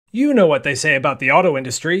You know what they say about the auto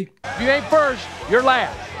industry. If you ain't first, you're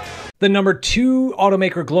last. The number 2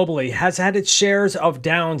 automaker globally has had its shares of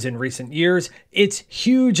downs in recent years. It's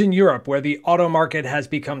huge in Europe, where the auto market has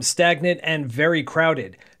become stagnant and very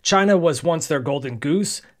crowded. China was once their golden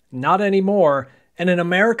goose, not anymore. And in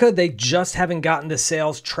America, they just haven't gotten the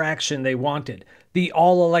sales traction they wanted. The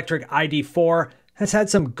all-electric ID.4 has had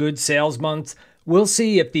some good sales months. We'll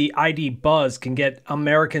see if the ID buzz can get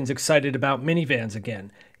Americans excited about minivans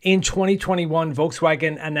again. In 2021,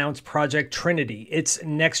 Volkswagen announced Project Trinity, its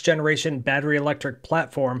next-generation battery electric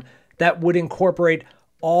platform that would incorporate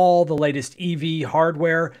all the latest EV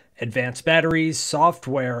hardware, advanced batteries,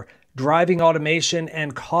 software, driving automation,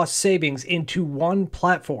 and cost savings into one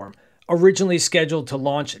platform. Originally scheduled to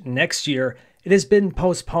launch next year, it has been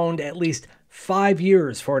postponed at least 5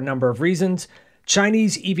 years for a number of reasons.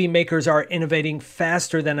 Chinese EV makers are innovating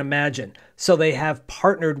faster than imagined, so they have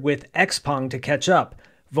partnered with XPeng to catch up.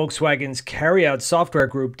 Volkswagen's carryout software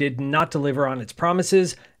group did not deliver on its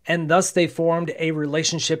promises, and thus they formed a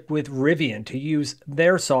relationship with Rivian to use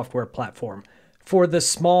their software platform. For the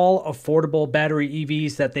small, affordable battery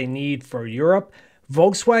EVs that they need for Europe,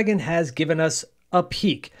 Volkswagen has given us a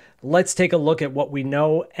peek. Let's take a look at what we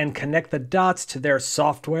know and connect the dots to their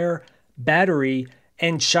software, battery,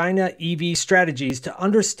 and China EV strategies to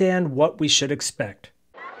understand what we should expect.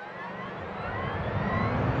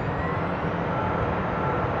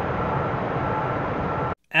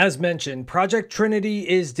 As mentioned, Project Trinity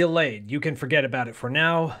is delayed. You can forget about it for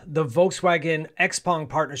now. The Volkswagen XPeng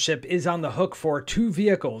partnership is on the hook for 2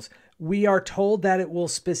 vehicles. We are told that it will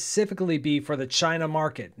specifically be for the China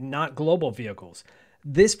market, not global vehicles.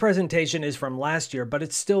 This presentation is from last year, but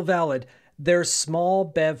it's still valid. Their small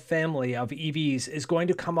BEV family of EVs is going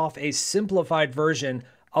to come off a simplified version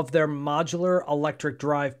of their modular electric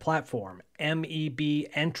drive platform, MEB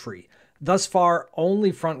Entry. Thus far,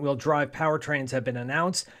 only front-wheel drive powertrains have been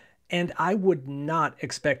announced, and I would not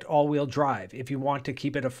expect all-wheel drive. If you want to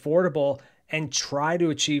keep it affordable and try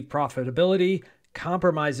to achieve profitability,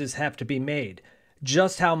 compromises have to be made.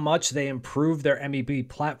 Just how much they improve their MEB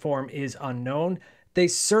platform is unknown. They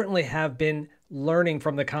certainly have been learning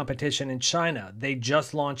from the competition in China. They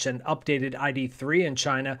just launched an updated ID.3 in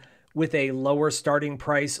China with a lower starting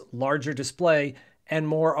price, larger display, and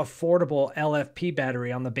more affordable LFP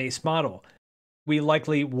battery on the base model. We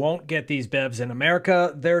likely won't get these BEVs in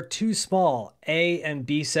America. They're too small, A and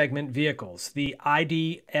B segment vehicles. The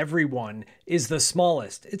ID.EVERY1 is the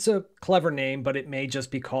smallest. It's a clever name, but it may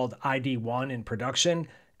just be called ID.1 in production.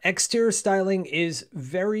 Exterior styling is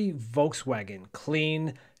very Volkswagen,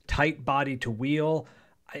 clean, tight body to wheel.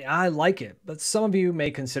 I like it, but some of you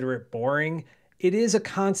may consider it boring. It is a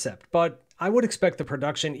concept, but I would expect the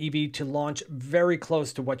production EV to launch very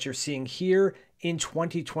close to what you're seeing here in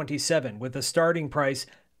 2027, with a starting price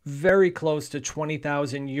very close to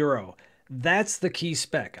 20,000 euro. That's the key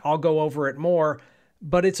spec. I'll go over it more,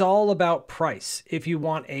 but it's all about price. If you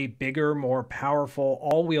want a bigger, more powerful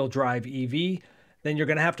all-wheel drive EV, then you're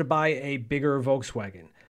going to have to buy a bigger Volkswagen.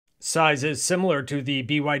 Size is similar to the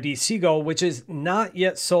BYD Seagull, which is not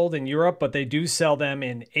yet sold in Europe, but they do sell them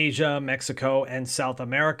in Asia, Mexico, and South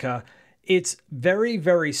America. It's very,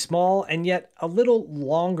 very small and yet a little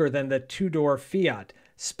longer than the 2-door Fiat.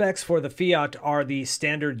 Specs for the Fiat are the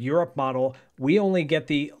standard Europe model. We only get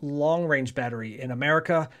the long-range battery in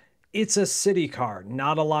America. It's a city car,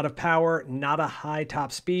 not a lot of power, not a high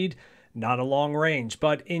top speed, not a long range,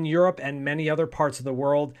 but in Europe and many other parts of the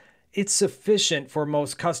world, it's sufficient for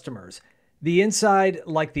most customers. The inside,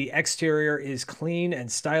 like the exterior, is clean and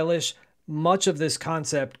stylish. Much of this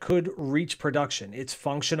concept could reach production. It's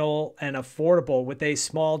functional and affordable with a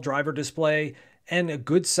small driver display and a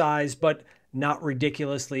good size, but not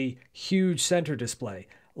ridiculously huge center display.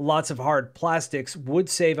 Lots of hard plastics would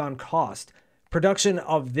save on cost. Production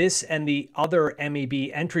of this and the other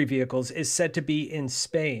MEB entry vehicles is said to be in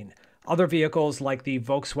Spain. Other vehicles like the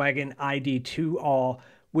Volkswagen ID.2all,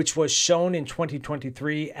 which was shown in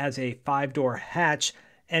 2023 as a 5-door hatch,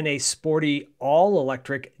 and a sporty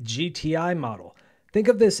all-electric GTI model. Think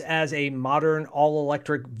of this as a modern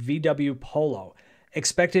all-electric VW Polo.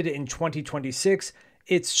 Expected in 2026,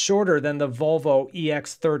 it's shorter than the Volvo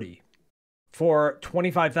EX30. For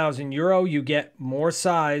 25,000 euro, you get more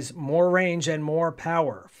size, more range, and more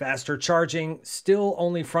power. Faster charging, still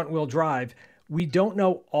only front-wheel drive. We don't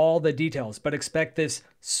know all the details, but expect this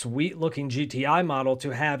sweet-looking GTI model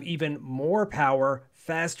to have even more power,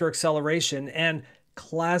 faster acceleration, and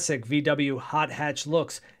classic VW hot hatch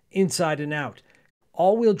looks inside and out.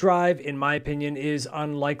 All-wheel drive, in my opinion, is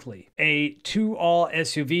unlikely. A 2all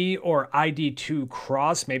SUV or ID.2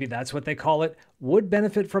 Cross, maybe that's what they call it, would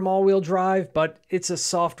benefit from all-wheel drive, but it's a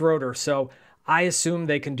soft roader, so I assume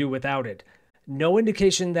they can do without it. No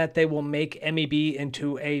indication that they will make MEB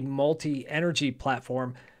into a multi-energy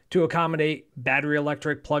platform to accommodate battery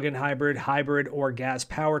electric, plug-in hybrid, or gas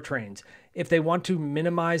powertrains. If they want to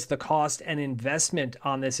minimize the cost and investment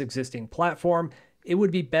on this existing platform, it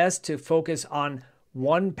would be best to focus on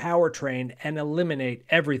one powertrain and eliminate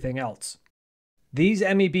everything else. These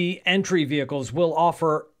MEB entry vehicles will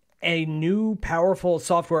offer a new powerful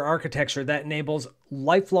software architecture that enables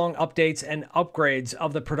lifelong updates and upgrades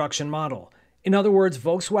of the production model. In other words,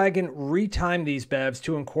 Volkswagen retimed these BEVs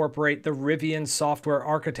to incorporate the Rivian software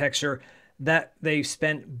architecture that they've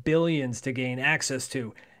spent billions to gain access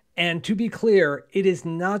to. And to be clear, it is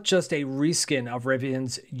not just a reskin of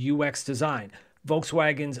Rivian's UX design.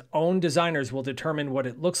 Volkswagen's own designers will determine what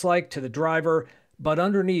it looks like to the driver, but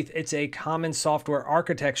underneath it's a common software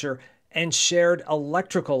architecture and shared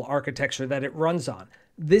electrical architecture that it runs on.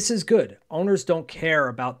 This is good. Owners don't care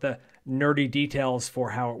about the nerdy details for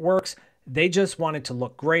how it works. They just want it to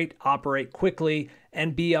look great, operate quickly,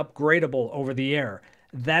 and be upgradable over the air.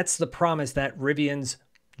 That's the promise that Rivian's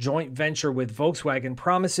joint venture with Volkswagen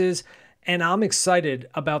promises, and I'm excited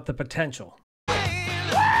about the potential.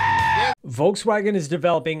 Volkswagen is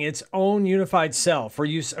developing its own unified cell for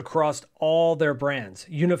use across all their brands.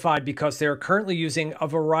 Unified because they are currently using a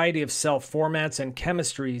variety of cell formats and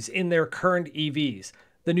chemistries in their current EVs.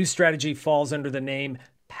 The new strategy falls under the name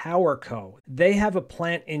PowerCo. They have a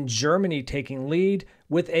plant in Germany taking lead,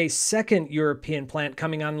 with a second European plant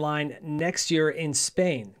coming online next year in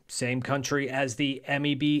Spain, same country as the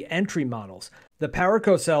MEB entry models. The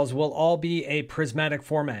PowerCo cells will all be a prismatic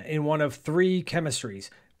format in one of three chemistries: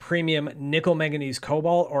 premium nickel manganese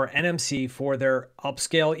cobalt or NMC for their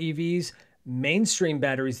upscale EVs, mainstream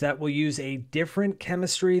batteries that will use a different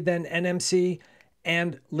chemistry than NMC,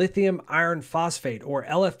 and lithium iron phosphate or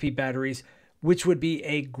LFP batteries, which would be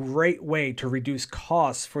a great way to reduce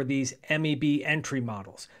costs for these MEB entry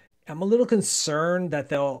models. I'm a little concerned that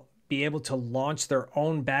they'll be able to launch their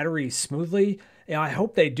own batteries smoothly. I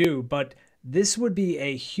hope they do, but this would be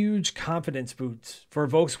a huge confidence boost for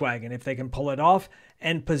Volkswagen if they can pull it off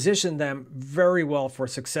and position them very well for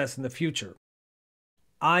success in the future.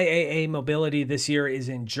 IAA Mobility this year is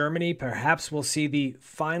in Germany. Perhaps we'll see the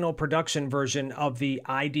final production version of the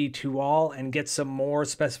ID.2all and get some more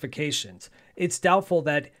specifications. It's doubtful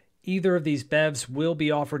that either of these BEVs will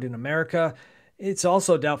be offered in America. It's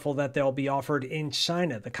also doubtful that they'll be offered in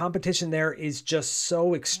China. The competition there is just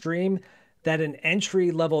so extreme that an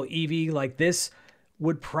entry-level EV like this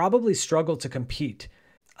would probably struggle to compete.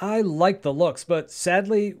 I like the looks, but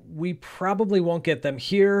sadly, we probably won't get them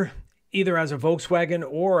here, either as a Volkswagen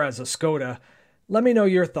or as a Skoda. Let me know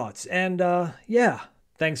your thoughts, and yeah,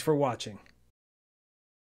 thanks for watching.